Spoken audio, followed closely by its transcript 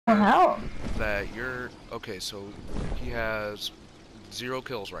Oh, hell. that you're okay. So he has 0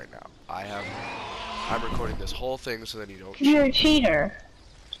 kills right now. I'm recording this whole thing so then you don't. You're a cheater.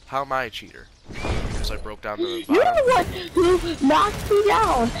 How am I a cheater? Because I broke down the You're bottom. the one who knocked me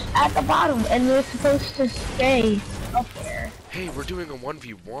down at the bottom, and we're supposed to stay up there. Hey, we're doing a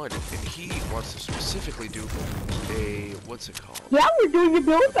 1v1, and he wants to specifically do a what's it called? Yeah, we're doing a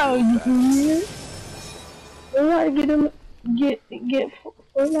build out. We want to get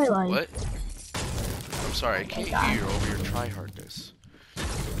Fortnite life. What? I'm sorry, I can't hear you over your tryhardness.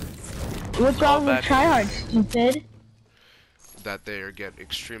 What's wrong with tryhard, stupid? That they get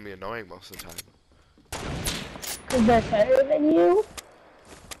extremely annoying most of the time. Is that better than you?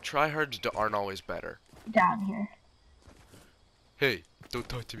 Tryhards aren't always better. Down here. Hey, don't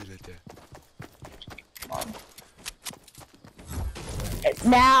talk to me like that.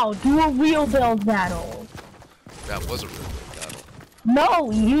 Now, do a real build battle. That was a real build battle.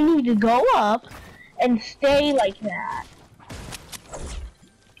 No, you need to go up and stay like that.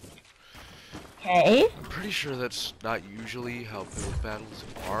 Okay? I'm pretty sure that's not usually how build battles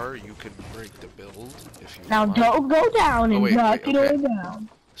are. You can break the build if you now want. Don't go down and knock it all down.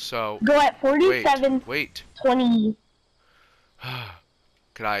 So go at 47. Wait. 20.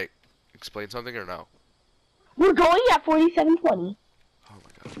 Can I explain something or no? We're going at 47:20. Oh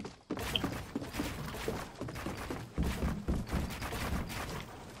my god.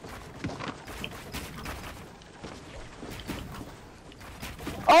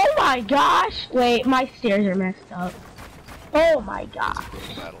 Oh my gosh! Wait, my stairs are messed up. Oh my gosh.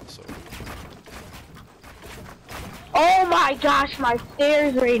 Oh my gosh, my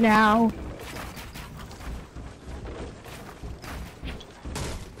stairs right now.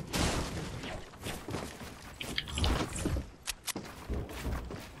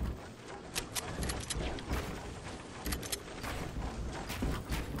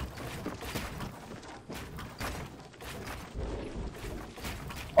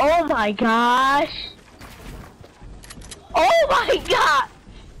 Oh my gosh! Oh my god!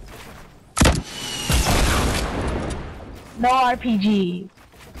 No RPG.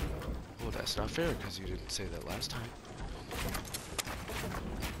 Well, that's not fair because you didn't say that last time.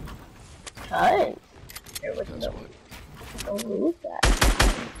 Cut. There was That's no. what? Don't lose that.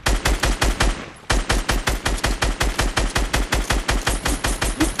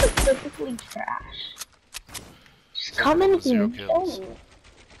 This is specifically trash. Just come in here and kill me.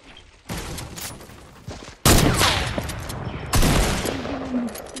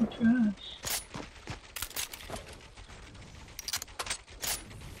 Trash.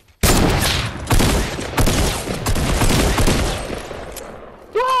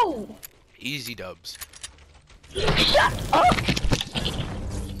 Whoa! Easy dubs. Shut up!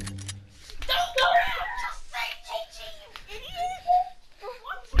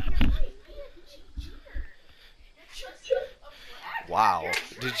 Wow.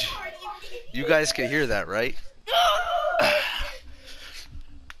 Did you guys can hear that, right?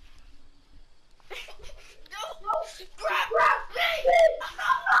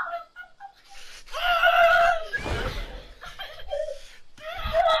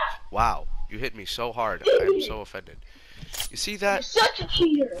 Wow, you hit me so hard. I am so offended. You see that? You're such a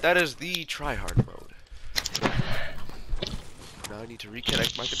cheater. That is the tryhard mode. Now I need to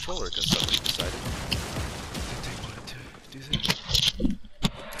reconnect my controller because somebody decided that they wanted to do this.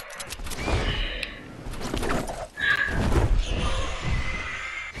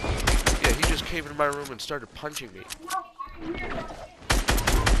 Yeah, he just came into my room and started punching me.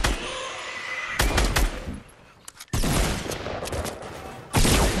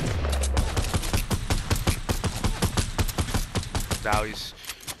 Now he's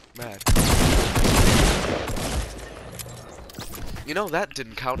mad. You know, that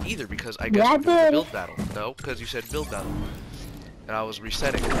didn't count either because I guess we did the build battle. No, because you said build battle. And I was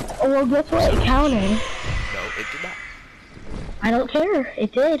resetting. Oh, well, guess what? It counted. No, it did not. I don't care.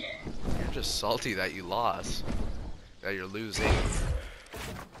 It did. You're just salty that you lost. That you're losing.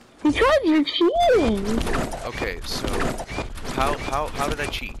 Because you're cheating. Okay, so how did I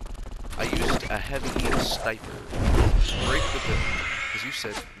cheat? I used a heavy sniper to break the build because you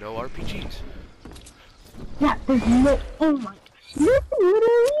said no RPGs. Yeah, there's no. Oh my gosh. You're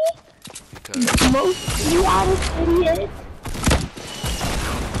literally the most idiotic idiot.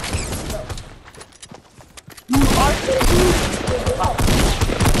 You are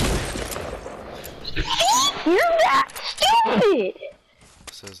You're that stupid.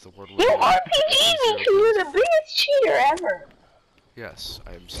 Says the word. You RPG me because you're the biggest cheater ever. Yes,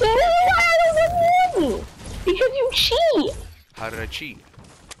 I am. So why I don't want you? Because you cheat. How did I cheat?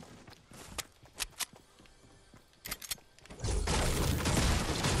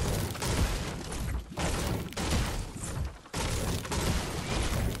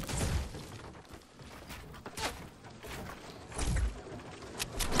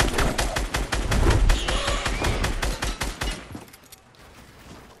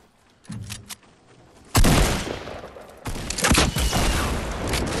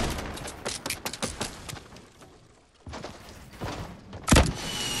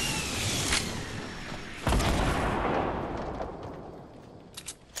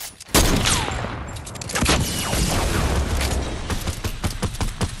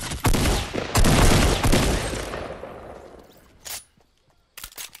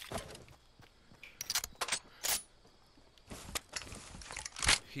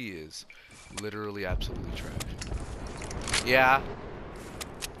 He is literally absolutely trash. Yeah.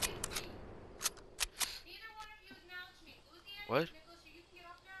 What?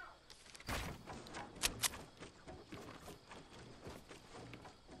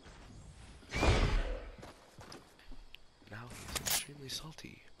 Now he's extremely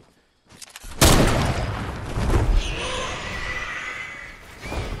salty.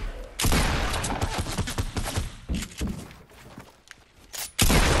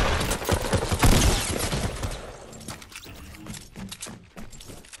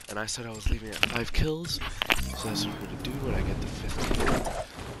 And I said I was leaving at 5 kills, so that's what we're gonna do when I get the 5th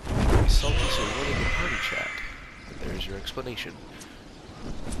kill. He's salty, so he wanted the party chat. And there's your explanation.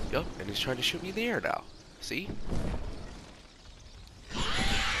 Yup, and he's trying to shoot me in the air now. See?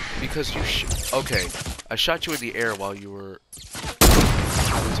 Because you okay, I shot you in the air while you were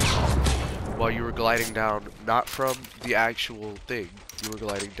gliding down, not from the actual thing. You were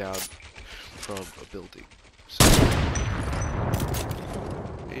gliding down from a building. So,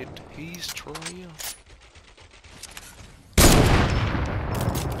 and he's trying.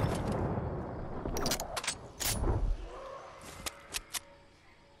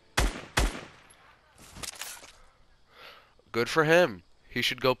 Good for him. He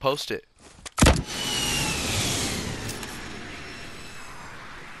should go post it.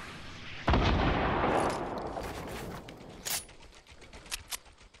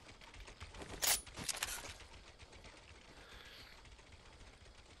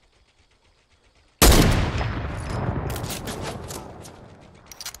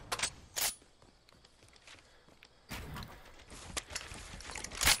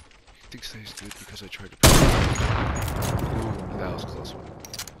 He thinks that he's good because I tried to press it. Ooh, that was a close one.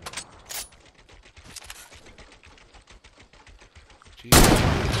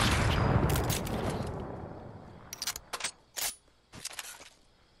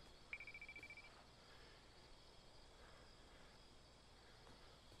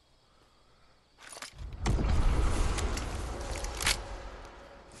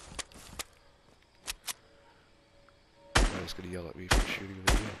 He's gonna yell at me for shooting him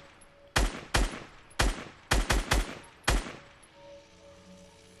again.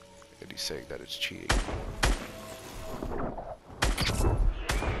 And he's saying that it's cheating.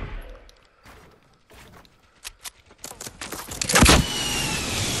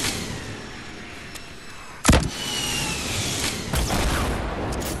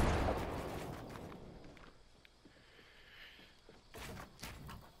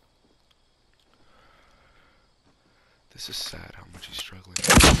 This is sad how much he's struggling.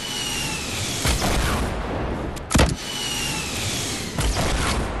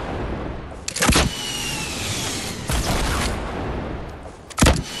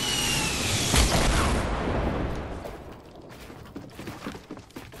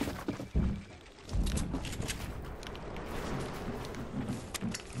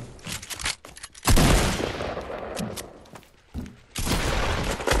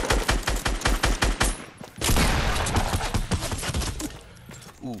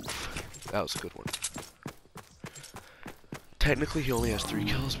 Oof, that was a good one. Technically, he only has 3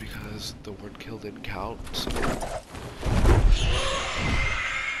 kills because the 1 kill didn't count, so...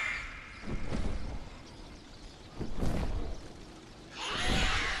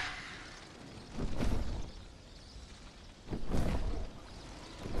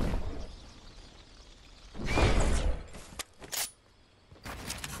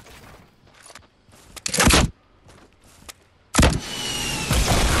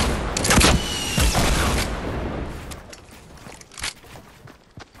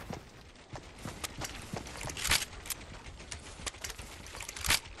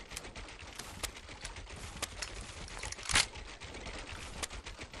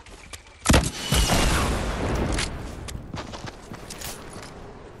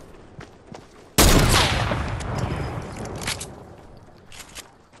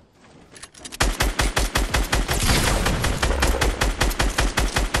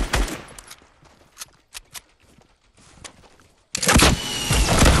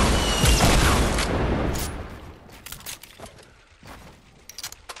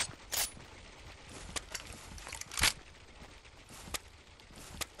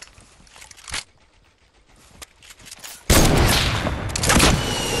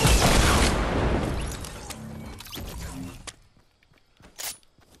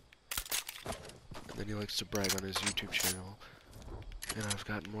 And he likes to brag on his YouTube channel. And I've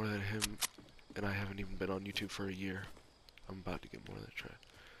gotten more than him, and I haven't even been on YouTube for a year. I'm about to get more than a try.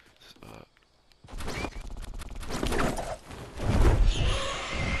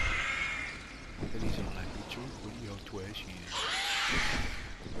 And he's all like, "It's your video, Twitch."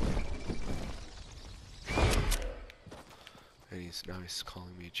 now he's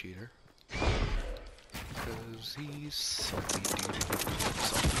calling me a cheater. Because he's salty.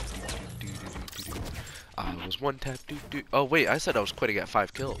 I was one tap. Oh wait, I said I was quitting at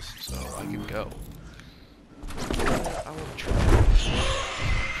 5 kills, so I can go. I want to try.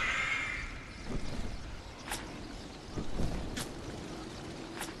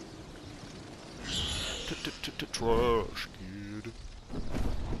 Trash, kid.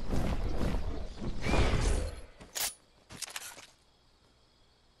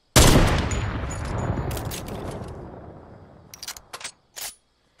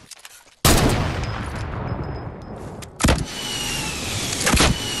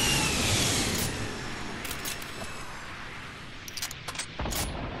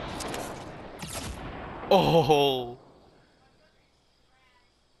 Oh!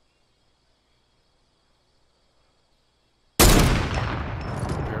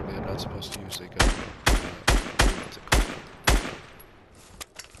 Apparently I'm not supposed to use a gun. What's it called?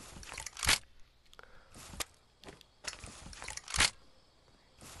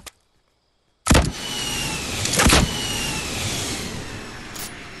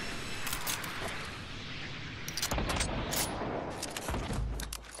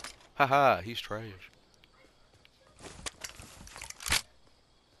 Haha, he's trash.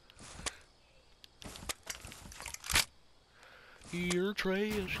 You're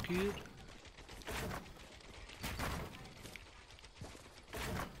trash, kid.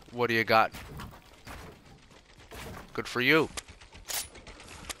 What do you got? Good for you.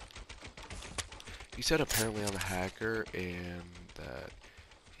 He said apparently I'm a hacker and that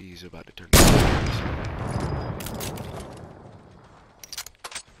he's about to turn.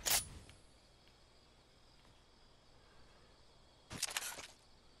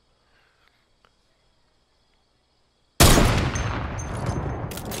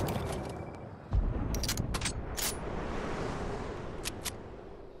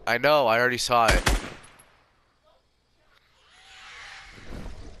 I know, I already saw it.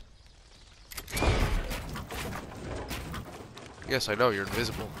 Yes, I know, you're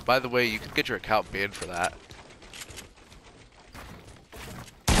invisible. By the way, you can get your account banned for that.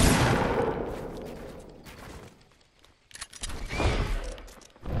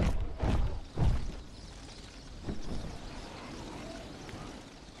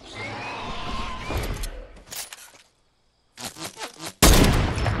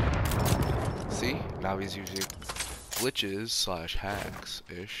 See? Now he's using glitches /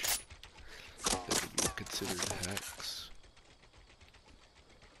 hacks-ish. That would be considered hacks.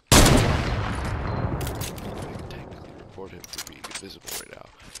 I can technically report him for being invisible right now.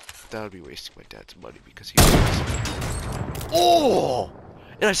 That would be wasting my dad's money because he was invisible. Oh!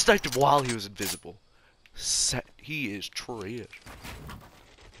 And I sniped him while he was invisible. He is trash.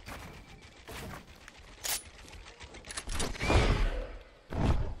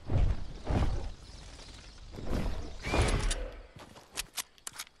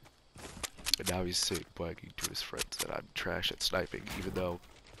 And now he's sick bragging to his friends that I'm trash at sniping, even though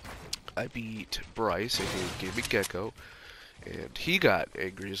I beat Bryce, aka Gaming Gecko, and he got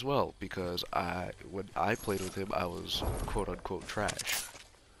angry as well because when I played with him, I was quote unquote trash.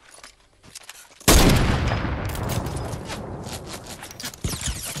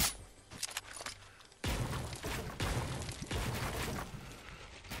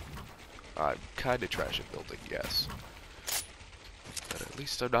 I'm kinda trash at building, yes. But at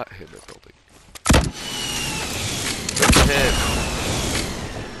least I'm not him at building. Good for him!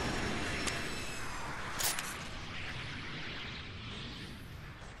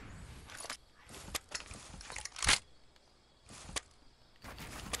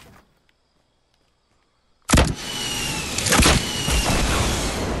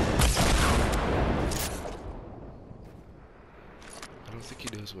 I don't think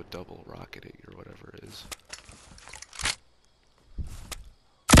he knows what double rocketing or whatever is.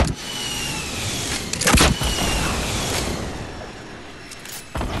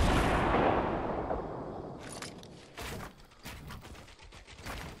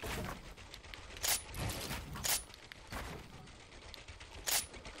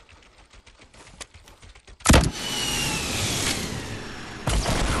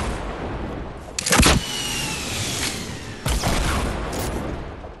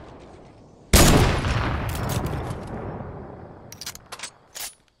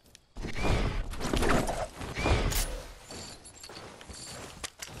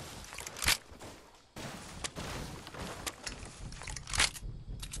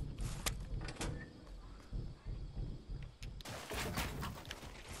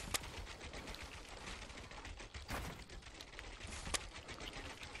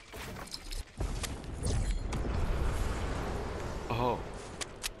 Oh.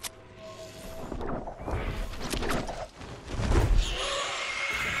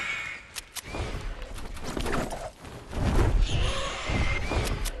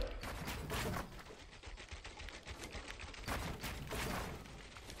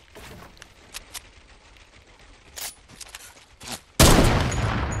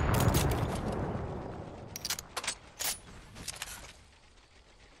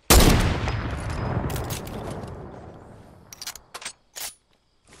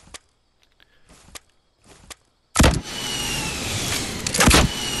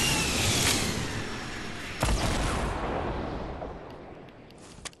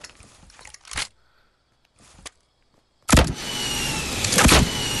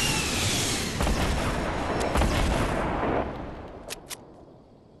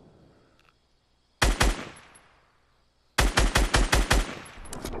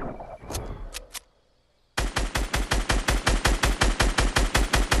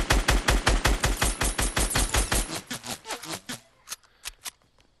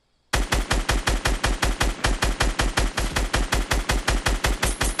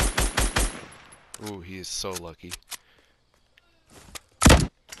 Ooh, he is so lucky.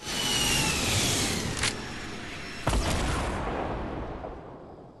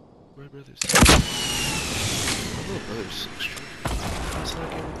 My brother's... My little brother's extreme. Ocealot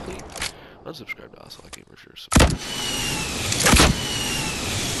Gamer, please. Unsubscribe to Ocealot Gamer, sure.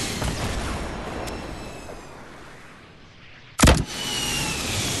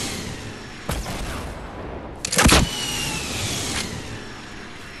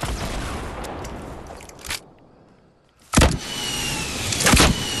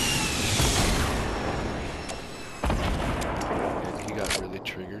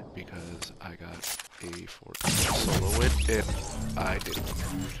 Triggered because I got a Fortnite solo win and I didn't.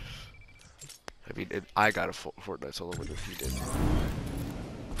 I mean, and I got a Fortnite solo win if he didn't.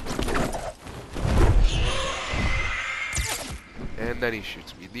 And then he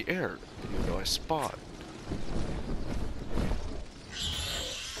shoots me in the air, even though I spawned.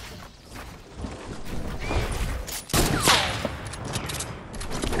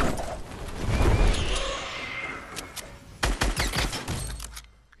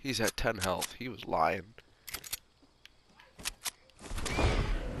 He's at 10 health. He was lying.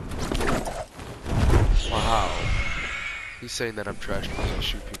 Wow. He's saying that I'm trash because I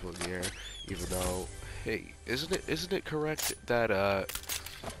shoot people in the air, even though, hey, isn't it correct that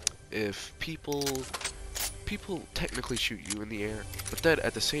if people technically shoot you in the air, but then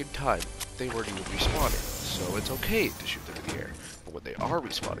at the same time they weren't even respawning, so it's okay to shoot them in the air. But when they are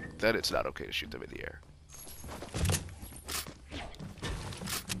respawning, then it's not okay to shoot them in the air.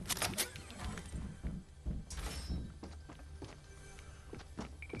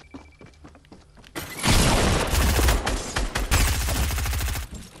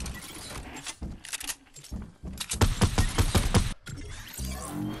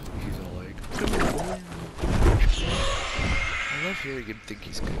 I love hearing him think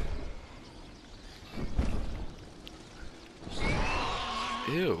he's good.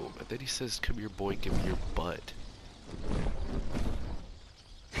 Ew, and then he says, come here boy, give me your butt.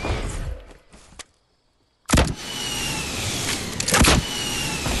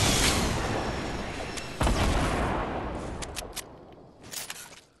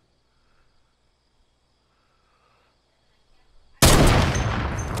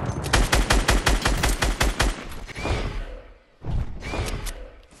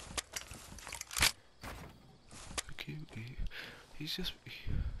 He's just...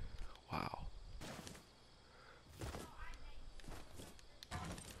 wow.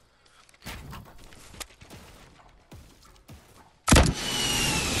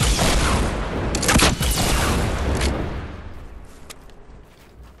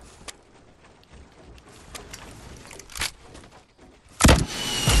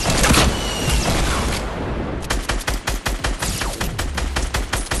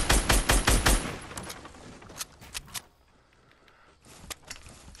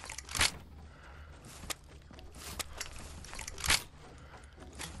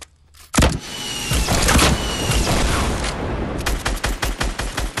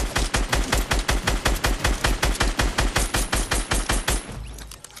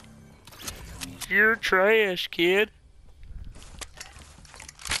 You're trash, kid.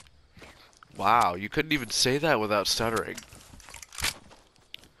 Wow, you couldn't even say that without stuttering.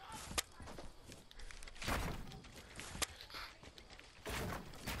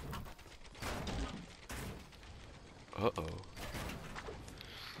 Uh-oh.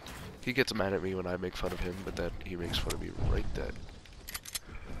 He gets mad at me when I make fun of him, but then he makes fun of me right then.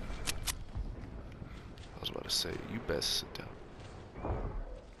 I was about to say, you best sit down.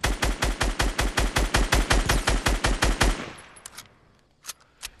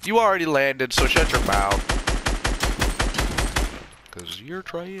 You already landed, so shut your mouth. Cause you're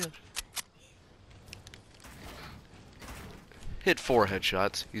trash. Hit 4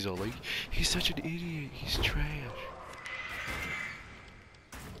 headshots. He's all like, he's such an idiot. He's trash.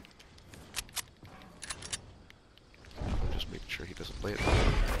 I'm just making sure he doesn't land.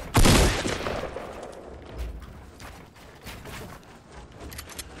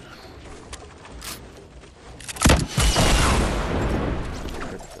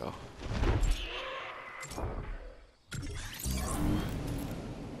 There we go.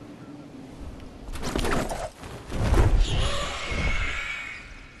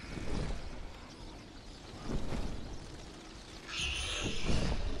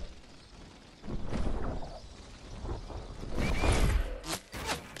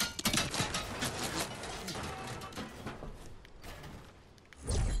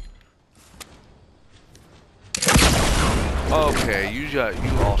 Okay, you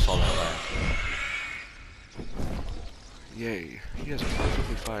all saw that land. Yay, he has a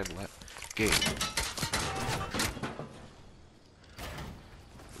perfectly fine game.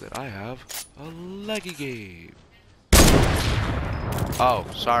 That I have a laggy game. Oh,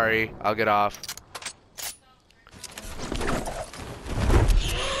 sorry, I'll get off.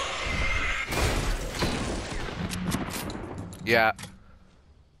 Yeah.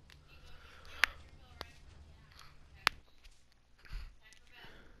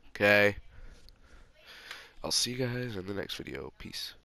 Okay. I'll see you guys in the next video. Peace.